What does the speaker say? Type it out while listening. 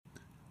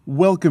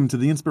Welcome to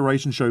the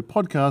Inspiration Show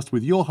podcast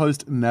with your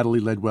host, Natalie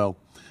Ledwell.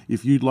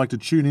 If you'd like to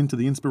tune into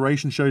the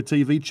Inspiration Show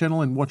TV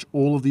channel and watch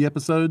all of the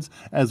episodes,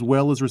 as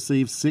well as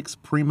receive 6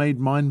 pre-made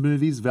mind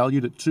movies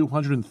valued at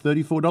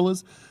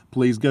 $234,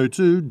 please go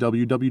to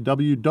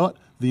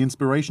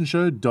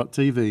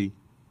www.theinspirationshow.tv.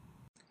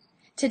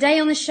 Today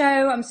on the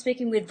show, I'm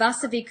speaking with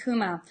Vasavi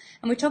Kumar,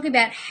 and we're talking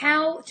about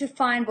how to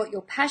find what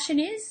your passion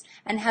is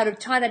and how to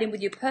tie that in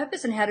with your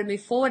purpose and how to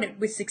move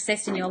forward with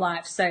success in your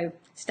life. So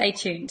stay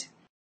tuned.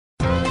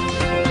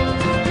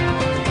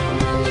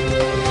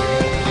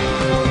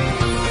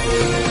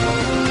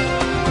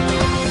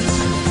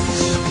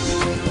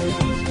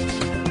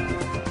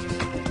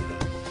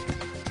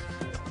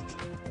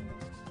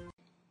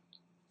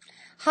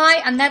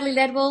 Hi, I'm Natalie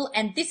Ledwell,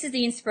 and this is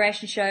The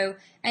Inspiration Show.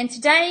 And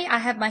today I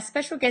have my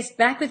special guest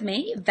back with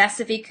me,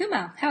 Vasavi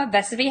Kumar.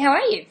 Vasavi, how are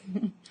you?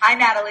 Hi,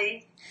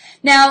 Natalie.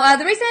 Now,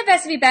 the reason I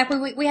have Vasavi back,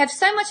 we have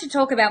so much to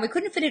talk about. We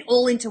couldn't fit it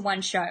all into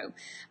one show.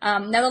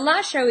 Now, the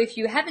last show, if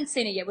you haven't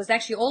seen it yet, was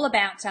actually all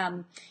about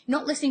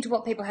not listening to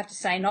what people have to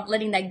say, not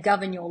letting that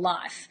govern your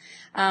life.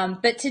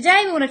 But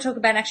today we want to talk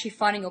about actually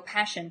finding your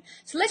passion.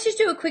 So let's just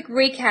do a quick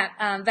recap,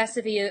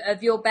 Vasavi,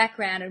 of your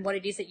background and what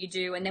it is that you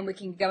do, and then we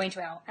can go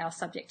into our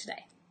subject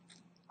today.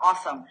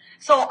 Awesome.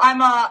 So I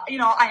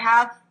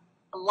have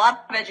a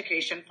lot of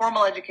education,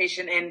 formal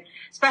education in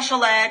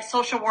special ed,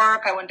 social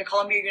work. I went to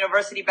Columbia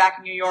University back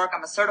in New York.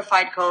 I'm a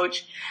certified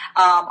coach.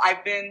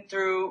 I've been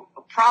through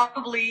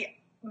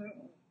probably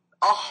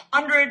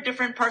 100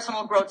 different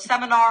personal growth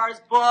seminars,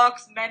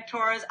 books,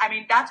 mentors. I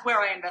mean, that's where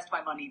I invest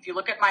my money. If you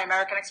look at my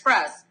American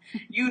Express,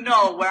 you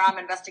know where I'm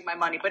investing my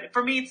money. But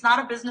for me, it's not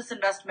a business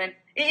investment.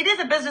 It is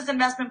a business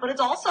investment, but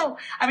it's also,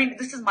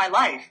 this is my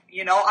life.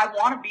 I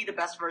want to be the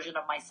best version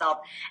of myself.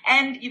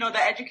 And,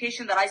 the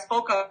education that I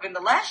spoke of in the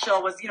last show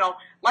was,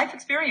 life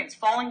experience,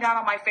 falling down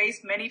on my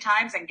face many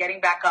times and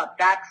getting back up.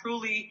 That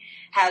truly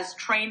has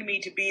trained me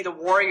to be the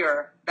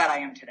warrior that I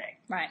am today.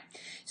 Right.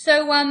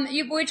 So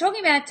we're talking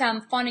about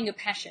finding your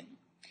passion.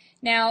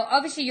 Now,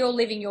 obviously, you're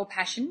living your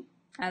passion,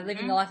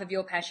 living the life of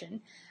your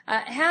passion.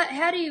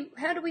 How do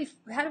we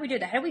do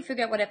that? How do we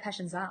figure out what our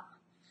passions are?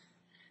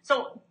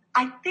 So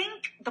I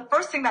think the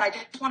first thing that I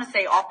just want to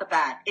say off the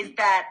bat is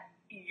that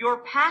your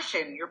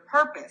passion, your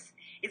purpose,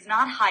 is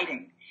not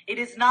hiding. It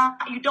is not.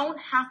 You don't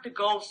have to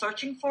go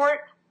searching for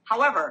it.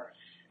 However,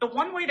 the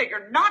one way that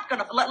you're not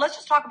going to, let's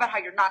just talk about how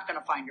you're not going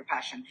to find your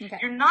passion. Okay.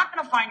 You're not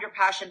going to find your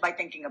passion by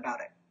thinking about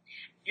it.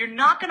 You're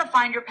not going to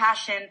find your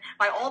passion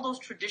by all those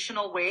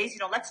traditional ways.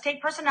 Let's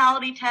take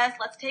personality tests.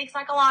 Let's take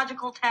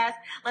psychological tests.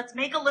 Let's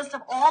make a list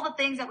of all the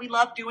things that we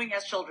love doing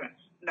as children.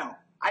 No,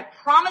 I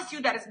promise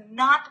you that is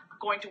not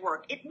going to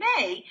work. It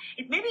may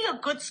be a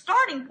good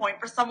starting point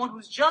for someone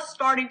who's just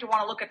starting to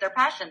want to look at their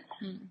passion.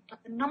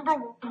 But the number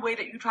one way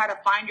that you try to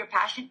find your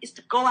passion is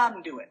to go out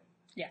and do it.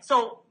 Yeah.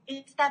 So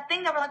it's that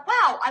thing that we're like,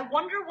 wow, I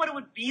wonder what it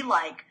would be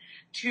like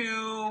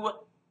to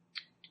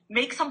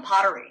make some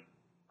pottery.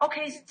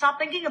 Okay, stop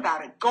thinking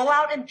about it. Go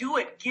out and do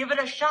it. Give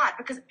it a shot,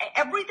 because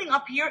everything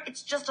up here,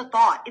 it's just a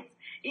thought.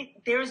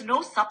 There is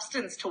no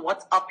substance to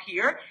what's up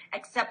here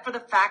except for the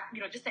fact,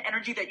 just the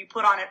energy that you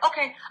put on it.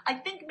 Okay, I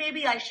think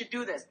maybe I should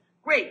do this.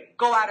 Great,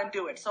 go out and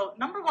do it. So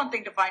number one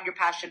thing to find your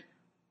passion,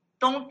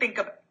 don't think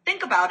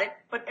about it,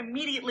 but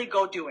immediately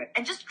go do it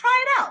and just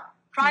try it out.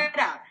 Try it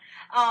out.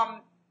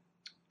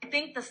 I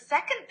think the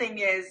second thing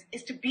is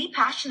to be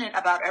passionate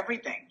about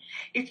everything.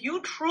 If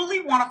you truly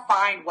want to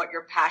find what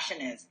your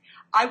passion is,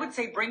 I would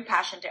say bring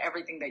passion to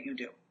everything that you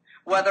do.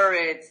 Whether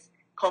it's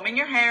combing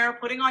your hair,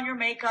 putting on your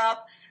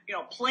makeup,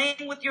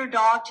 playing with your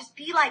dog, just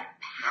be like,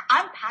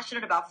 I'm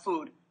passionate about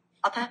food.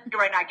 I'll tell you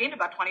right now, I gained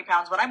about 20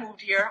 pounds when I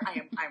moved here.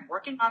 I'm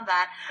working on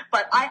that.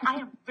 But I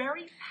am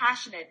very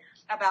passionate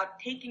about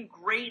taking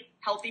great,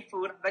 healthy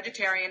food. I'm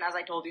vegetarian, as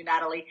I told you,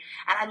 Natalie.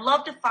 And I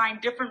love to find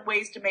different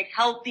ways to make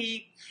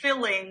healthy,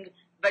 filling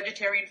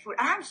vegetarian food.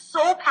 And I'm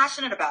so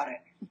passionate about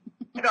it.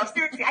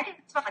 Seriously, I can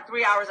spend like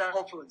 3 hours at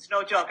Whole Foods,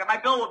 no joke. And my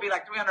bill will be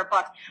like $300.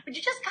 But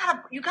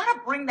you gotta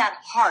bring that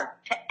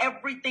heart to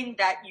everything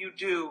that you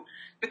do,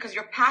 because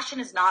your passion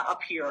is not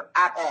up here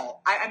at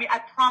all. I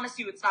promise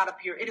you it's not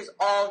up here. It is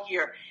all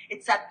here.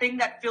 It's that thing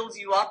that fills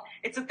you up.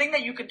 It's a thing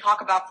that you can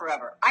talk about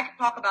forever. I can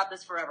talk about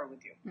this forever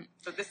with you.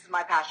 So this is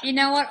my passion. You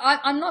know what?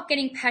 I'm not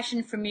getting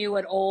passion from you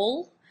at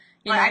all.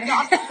 I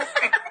know.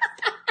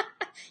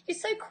 You're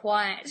so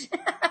quiet.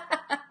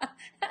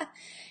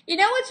 You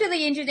know what's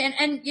really interesting,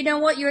 and you know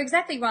what, you're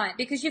exactly right,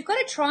 because you've got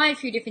to try a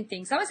few different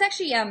things. I was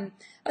actually, I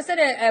was at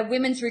a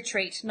women's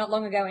retreat not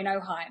long ago in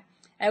Ohio.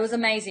 It was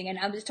amazing, and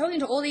I was talking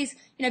to all these,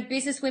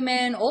 business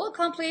women, all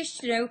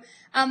accomplished,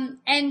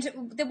 and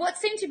what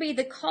seemed to be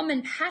the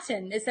common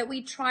pattern is that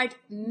we tried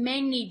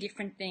many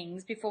different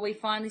things before we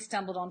finally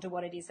stumbled onto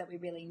what it is that we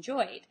really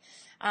enjoyed.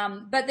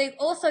 But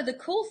also the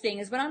cool thing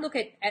is when I look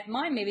at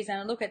my movies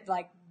and I look at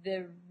like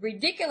the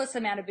ridiculous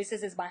amount of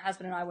businesses my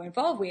husband and I were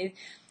involved with,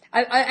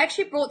 I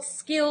actually brought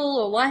skill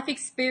or life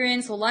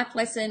experience or life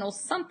lesson or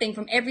something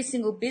from every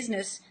single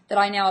business that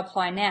I now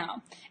apply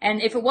now.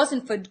 And if it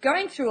wasn't for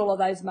going through all of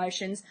those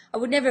motions, I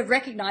would never have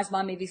recognized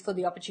my movies for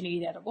the opportunity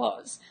that it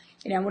was.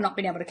 You know, we're not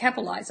being able to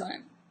capitalize on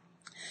it.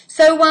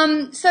 So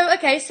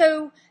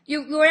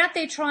you're out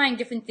there trying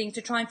different things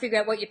to try and figure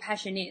out what your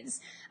passion is.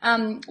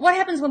 What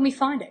happens when we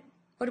find it?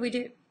 What do we do?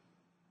 You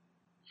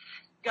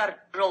got to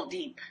drill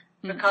deep.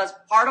 Because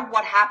part of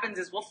what happens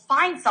is we'll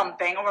find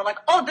something and we're like,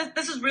 oh,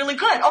 this is really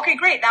good. Okay,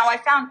 great. Now I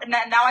found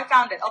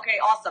it. Okay,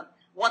 awesome.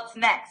 What's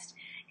next?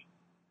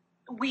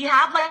 We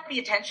have like the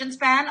attention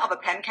span of a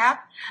pen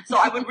cap. So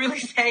I would really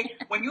say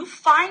when you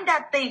find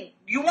that thing,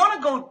 you want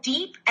to go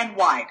deep and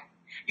wide.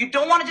 You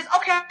don't want to just,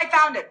 okay, I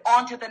found it,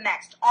 on to the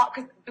next.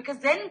 Because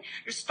then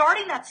you're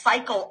starting that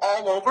cycle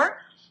all over.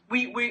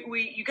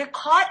 You get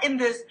caught in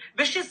this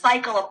vicious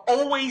cycle of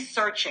always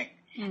searching.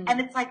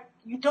 And it's like,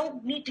 you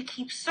don't need to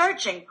keep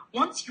searching.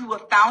 Once you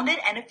have found it,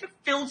 and if it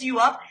fills you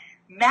up,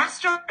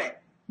 master it.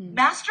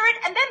 Master it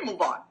and then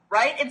move on,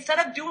 right? Instead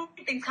of doing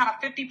things kind of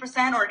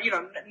 50% or,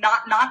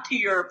 not to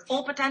your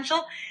full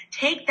potential,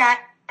 take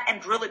that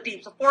and drill it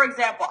deep. So for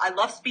example, I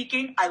love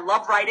speaking. I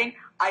love writing.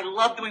 I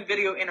love doing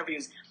video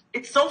interviews.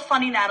 It's so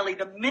funny, Natalie.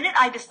 The minute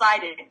I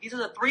decided these are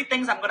the 3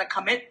 things I'm going to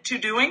commit to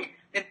doing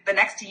in the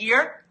next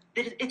year,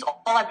 it's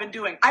all I've been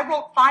doing. I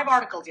wrote 5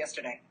 articles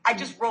yesterday. I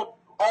just wrote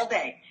all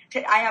day.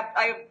 I have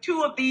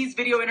 2 of these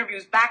video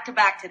interviews back to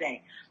back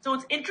today. So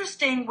it's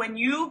interesting when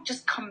you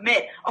just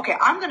commit, okay,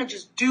 I'm going to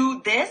just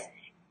do this.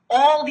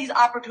 All these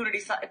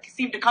opportunities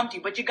seem to come to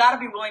you, but you got to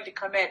be willing to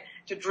commit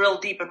to drill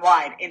deep and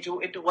wide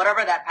into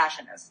whatever that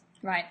passion is.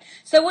 Right.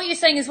 So what you're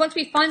saying is once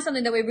we find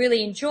something that we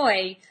really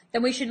enjoy,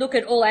 then we should look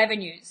at all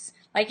avenues.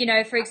 Like,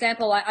 for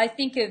example, I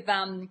think of,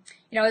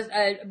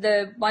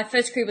 my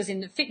first career was in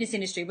the fitness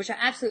industry, which I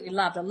absolutely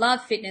loved. I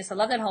love fitness. I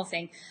love that whole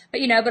thing.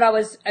 But, but I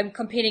was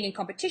competing in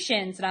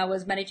competitions and I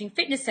was managing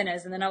fitness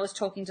centers and then I was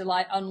talking to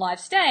on live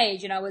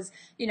stage and I was,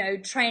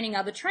 training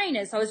other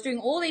trainers. So I was doing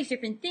all these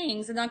different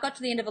things. And then I got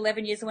to the end of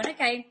 11 years and went,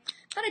 okay,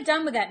 kind of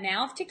done with that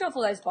now. I've ticked off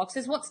all those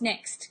boxes. What's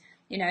next?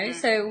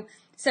 So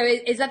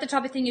is that the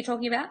type of thing you're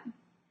talking about?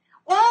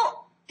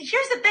 Well,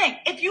 here's the thing.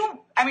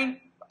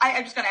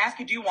 I'm just going to ask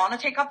you, do you want to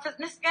take up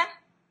fitness again?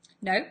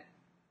 No.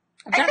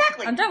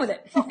 Exactly. I'm done with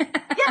it.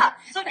 Yeah.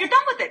 So you're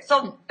done with it.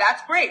 So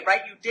that's great, right?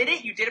 You did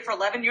it. You did it for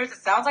 11 years. It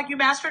sounds like you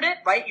mastered it,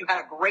 right? You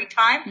had a great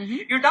time.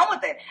 You're done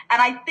with it.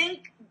 And I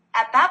think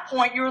at that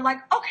point, you're like,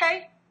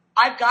 okay,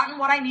 I've gotten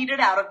what I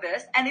needed out of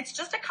this. And it's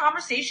just a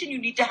conversation you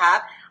need to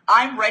have.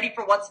 I'm ready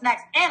for what's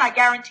next. And I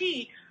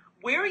guarantee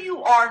where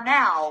you are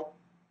now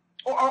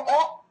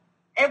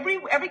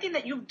everything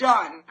that you've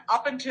done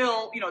up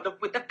until,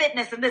 with the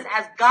fitness and this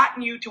has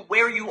gotten you to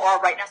where you are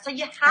right now. So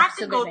you have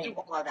to go through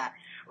all of that,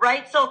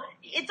 right? So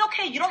it's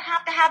okay. You don't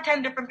have to have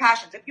 10 different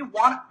passions. If you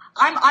want,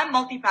 I'm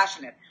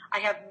multi-passionate. I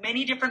have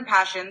many different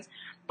passions,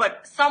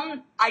 but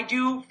some I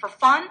do for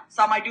fun.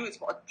 Some I do as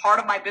part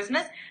of my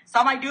business.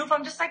 Some I do if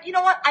I'm just like, you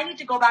know what? I need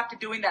to go back to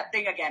doing that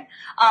thing again.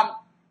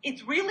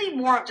 It's really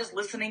more of just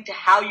listening to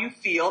how you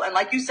feel. And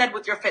like you said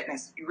with your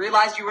fitness, you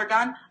realized you were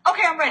done.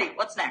 Okay, I'm ready.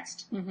 What's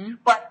next?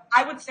 But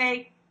I would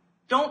say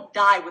don't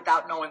die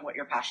without knowing what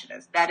your passion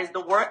is. That is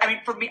the word.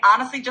 For me,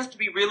 honestly, just to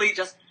be really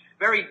just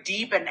very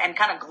deep and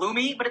kind of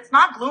gloomy, but it's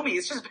not gloomy.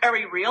 It's just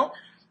very real.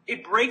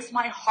 It breaks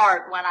my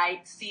heart when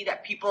I see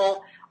that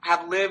people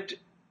have lived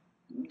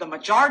the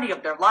majority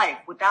of their life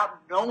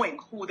without knowing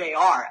who they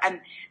are. And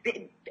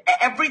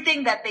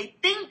everything that they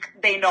think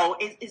they know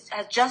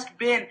has just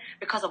been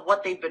because of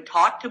what they've been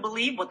taught to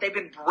believe, what they've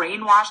been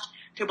brainwashed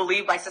to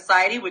believe by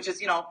society, which is,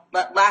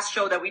 that last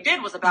show that we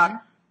did was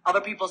about other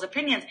people's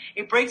opinions.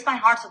 It breaks my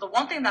heart. So the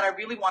one thing that I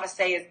really want to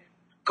say is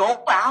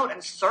go out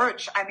and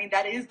search.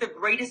 That is the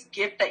greatest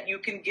gift that you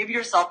can give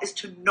yourself, is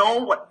to know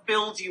what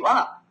fills you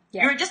up.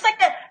 Yeah. You're just like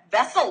that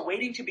vessel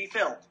waiting to be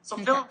filled. So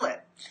fill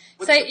it.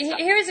 So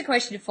here is a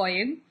question for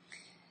you.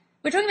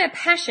 We're talking about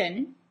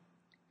passion,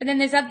 but then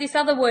there's this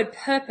other word,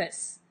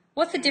 purpose.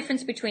 What's the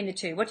difference between the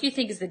two? What do you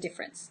think is the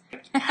difference?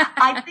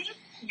 I think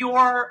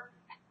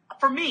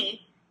for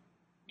me,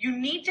 you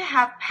need to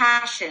have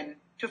passion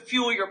to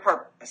fuel your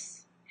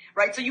purpose,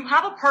 right? So you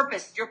have a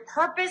purpose. Your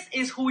purpose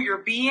is who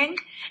you're being.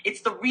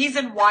 It's the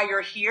reason why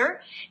you're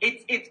here.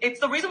 It's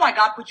the reason why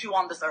God put you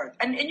on this earth.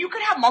 And you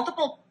could have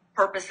multiple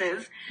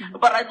purposes,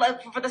 but I'd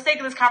like, for the sake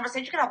of this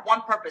conversation, you can have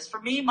one purpose.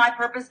 For me, my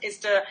purpose is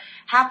to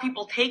have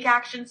people take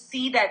action,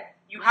 see that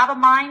you have a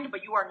mind,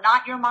 but you are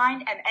not your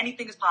mind, and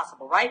anything is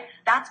possible, right?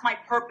 That's my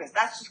purpose.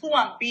 That's just who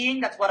I'm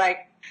being. That's what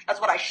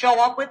I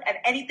show up with, and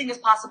anything is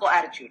possible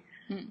attitude.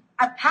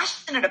 I'm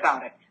passionate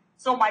about it.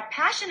 So my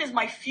passion is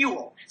my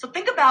fuel. So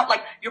think about,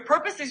 like, your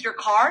purpose is your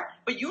car,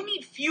 but you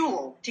need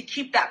fuel to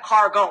keep that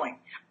car going,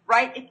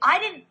 right? If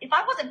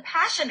I wasn't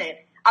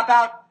passionate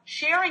about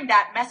sharing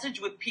that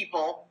message with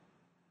people,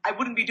 I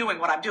wouldn't be doing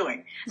what I'm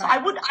doing. So I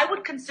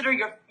would consider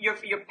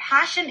your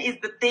passion is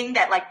the thing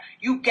that, like,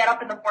 you get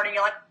up in the morning,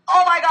 you're like,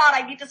 oh my God,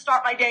 I need to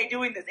start my day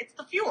doing this. It's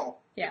the fuel.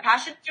 Yeah. Your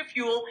passion is your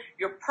fuel.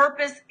 Your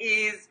purpose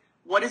is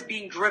what is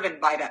being driven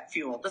by that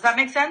fuel. Does that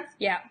make sense?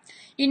 Yeah.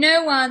 You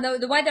know,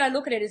 the way that I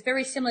look at it is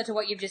very similar to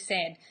what you've just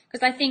said,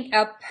 because I think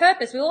our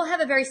purpose, we all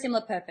have a very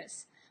similar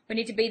purpose. We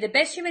need to be the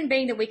best human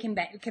being that we can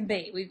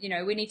be.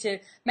 We need to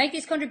make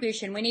this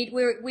contribution.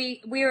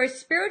 We're a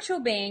spiritual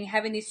being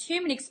having this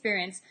human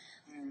experience.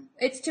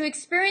 It's to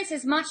experience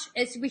as much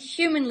as we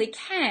humanly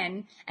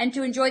can and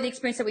to enjoy the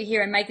experience that we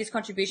hear and make this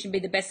contribution be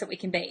the best that we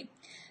can be.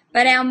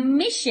 But our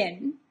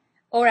mission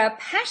or our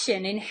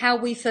passion in how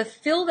we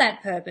fulfill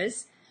that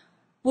purpose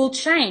will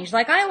change.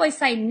 Like I always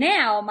say,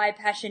 now my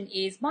passion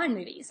is mind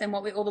movies and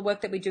all the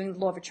work that we're doing with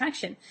the law of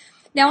attraction.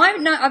 Now,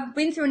 I've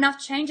been through enough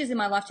changes in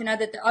my life to know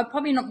that I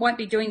probably won't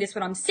be doing this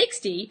when I'm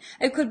 60.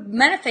 It could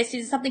manifest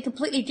into something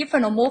completely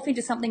different or morph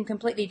into something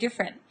completely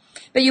different.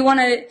 But you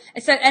want to,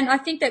 and I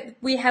think that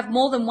we have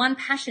more than one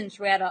passion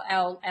throughout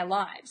our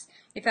lives.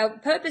 If our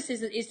purpose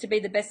is to be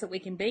the best that we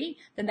can be,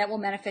 then that will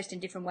manifest in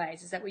different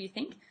ways. Is that what you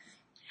think?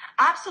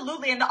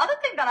 Absolutely. And the other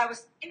thing that I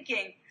was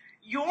thinking,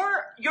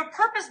 your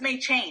purpose may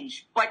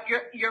change, but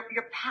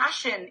your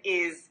passion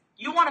is,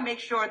 you want to make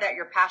sure that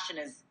your passion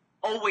is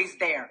always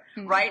there,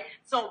 right?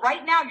 So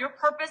right now, your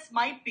purpose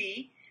might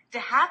be to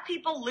have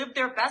people live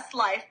their best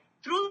life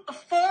through the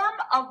form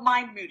of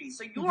mind movies.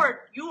 So you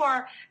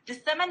are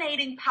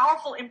disseminating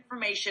powerful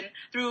information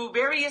through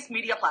various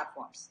media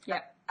platforms.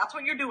 Yeah. That's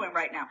what you're doing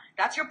right now.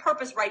 That's your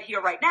purpose right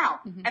here, right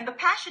now. And the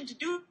passion to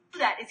do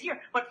that is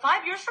here. But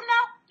 5 years from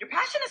now, your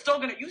passion is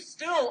you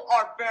still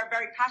are very,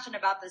 very passionate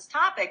about this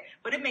topic,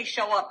 but it may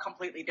show up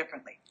completely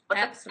differently.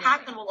 But the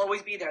passion will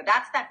always be there.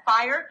 That's that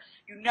fire.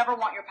 You never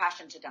want your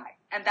passion to die.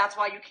 And that's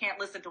why you can't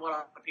listen to what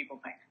other people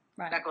think.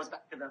 Right. That goes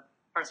back to the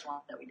first one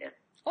that we did.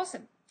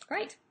 Awesome.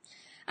 Great.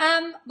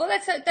 Well,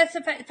 that's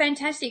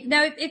fantastic.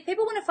 Now, if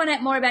people want to find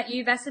out more about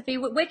you, Vasavi,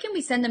 where can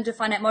we send them to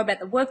find out more about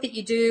the work that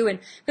you do? And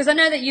because I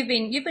know that you've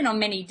been on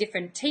many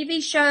different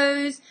TV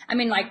shows. I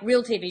mean, like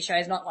real TV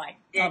shows, not like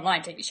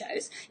online TV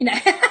shows. You know,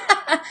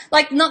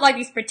 like not like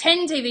these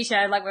pretend TV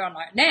shows like we're on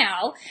right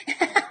now.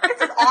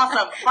 This is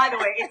awesome. By the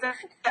way, it's an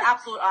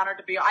absolute honor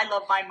to be. I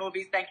love Mind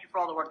Movies. Thank you for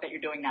all the work that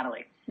you're doing,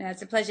 Natalie. No,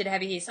 it's a pleasure to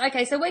have you here. So,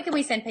 okay, so where can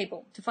we send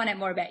people to find out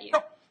more about you?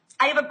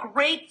 I have a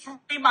great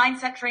free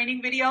mindset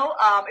training video.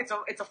 It's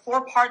a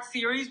 4-part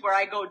series where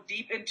I go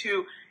deep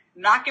into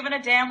not giving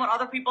a damn what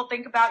other people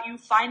think about you,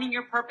 finding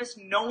your purpose,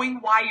 knowing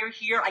why you're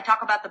here. I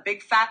talk about the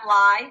big fat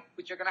lie,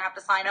 which you're going to have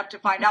to sign up to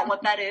find out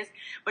what that is.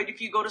 But if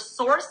you go to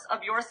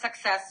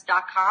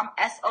sourceofyoursuccess.com,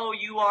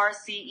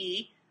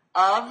 SOURCE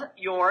of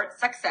your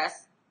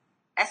success,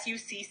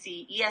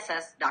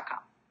 SUCCESS.com.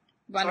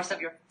 Wonderful. Source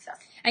of your success.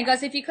 And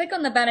guys, if you click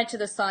on the banner to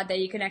the side there,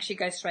 you can actually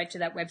go straight to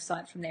that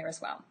website from there as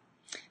well.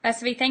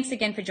 Vasavi, thanks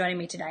again for joining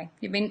me today.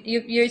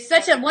 You're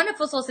such a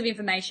wonderful source of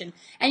information,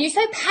 and you're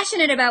so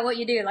passionate about what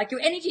you do. Like your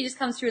energy just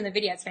comes through in the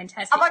video. It's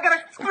fantastic. I'm not going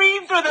to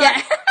scream through this.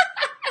 Yeah.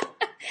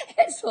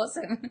 It's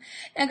awesome.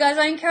 Now, guys,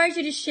 I encourage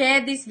you to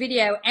share this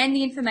video and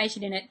the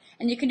information in it,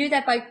 and you can do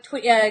that by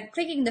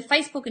clicking the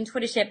Facebook and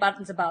Twitter share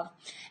buttons above.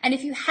 And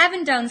if you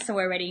haven't done so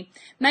already,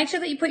 make sure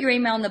that you put your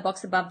email in the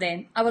box above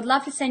there. I would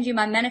love to send you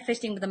my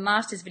Manifesting with the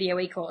Masters video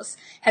e-course. It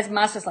has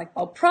masters like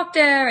Bob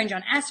Proctor and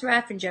John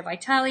Assaraf and Joe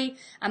Vitale.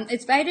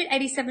 It's valued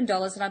at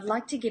 $87, and I'd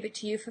like to give it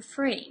to you for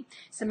free.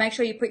 So make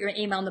sure you put your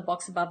email in the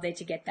box above there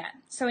to get that.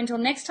 So until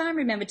next time,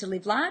 remember to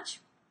live large,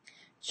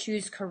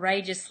 choose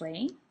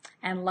courageously,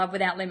 and love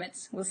without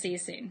limits. We'll see you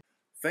soon.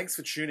 Thanks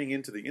for tuning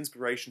in to the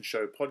Inspiration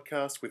Show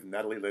podcast with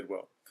Natalie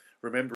Ledwell. Remember,